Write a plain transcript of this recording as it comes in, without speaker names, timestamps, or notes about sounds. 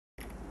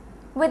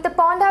With the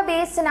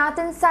Ponda-based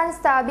sanatan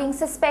sanstha being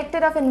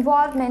suspected of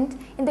involvement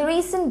in the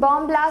recent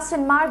bomb blast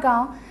in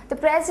Margao, the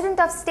President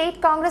of State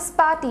Congress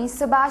Party,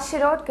 Subhash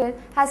Shirodkar,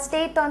 has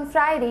stated on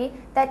Friday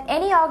that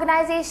any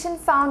organization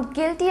found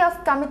guilty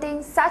of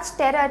committing such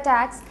terror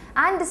attacks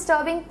and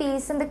disturbing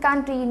peace in the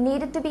country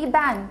needed to be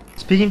banned.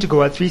 Speaking to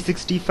Goa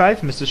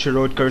 365, Mr.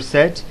 Shirodkar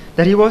said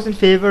that he was in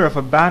favor of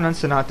a ban on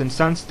sanatan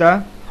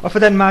sanstha, or for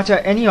that matter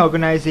any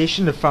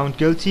organization if found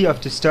guilty of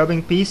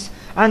disturbing peace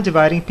and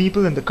dividing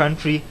people in the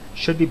country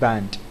should be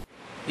banned.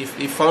 If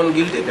found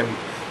guilty, then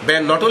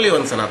ban not only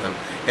on sanatan,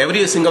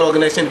 every single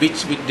organization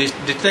which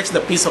detects the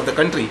peace of the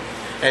country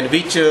and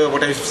which,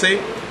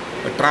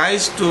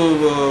 tries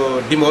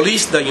to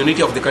demolish the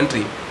unity of the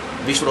country,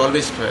 we should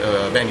always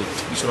ban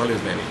it. We should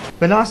always ban it.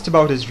 When asked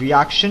about his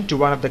reaction to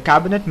one of the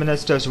cabinet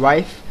minister's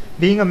wife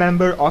being a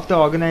member of the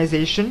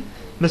organization,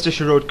 Mr.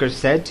 Shirodkar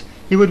said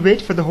he would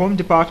wait for the Home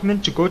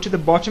Department to go to the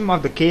bottom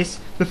of the case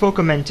before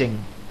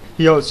commenting.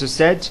 He also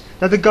said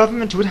that the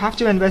government would have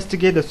to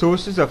investigate the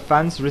sources of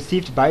funds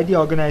received by the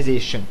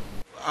organization.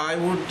 I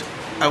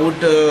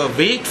would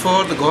wait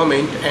for the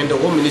government and the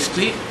Home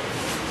Ministry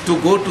to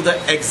go to the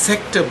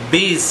exact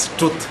base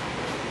truth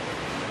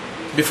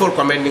before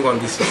commenting on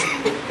this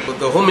issue.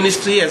 The Home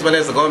Ministry as well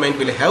as the government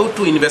will have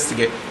to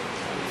investigate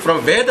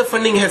from where the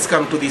funding has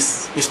come to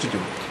this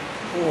institute.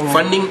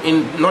 Funding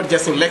in not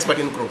just in lakhs but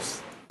in crores.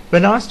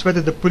 When asked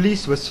whether the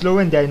police was slow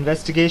in their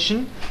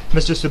investigation,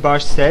 Mr.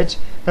 Subhash said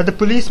that the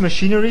police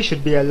machinery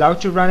should be allowed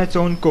to run its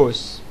own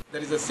course.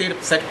 There is a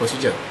set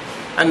procedure,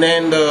 and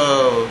then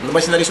the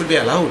machinery should be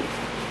allowed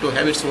to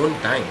have its own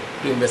time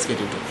to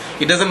investigate into.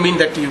 It doesn't mean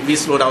that we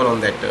slow down on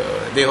that,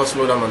 they have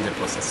slowed down on that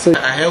process.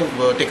 I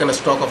have taken a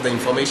stock of the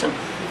information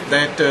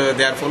that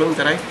they are following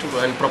the right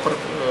and proper,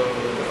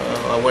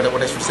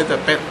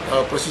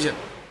 the procedure.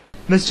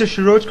 Mr.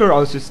 Shirodkar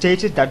also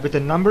stated that with a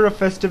number of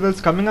festivals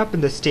coming up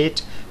in the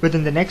state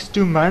within the next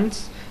 2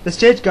 months, the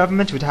state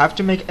government would have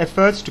to make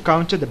efforts to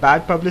counter the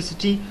bad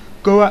publicity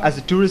Goa as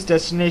a tourist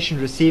destination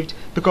received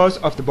because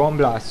of the bomb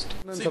blast.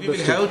 So we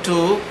will have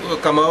to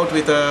come out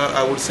with a,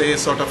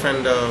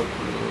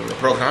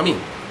 programming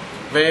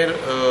where,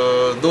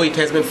 though it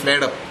has been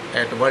flared up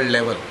at world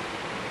level,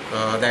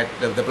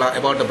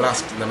 about the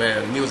blast,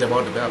 the news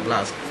about the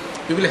blast,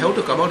 we will have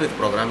to come out with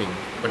programming,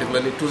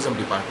 particularly tourism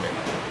department,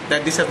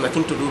 that this has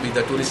nothing to do with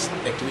the tourist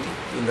activity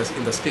in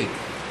the state.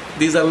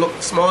 These are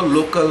small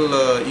local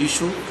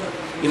issue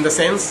in the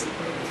sense,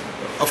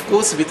 of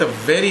course, with a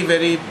very,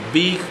 very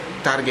big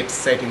target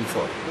setting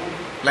for.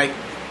 Like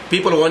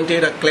people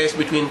wanted a clash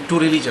between two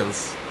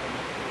religions,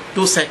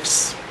 two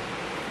sects,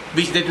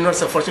 which they did not,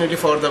 fortunately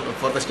for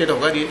the state of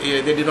God,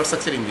 they did not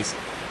succeed in this.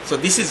 So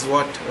this is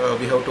what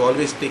we have to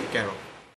always take care of.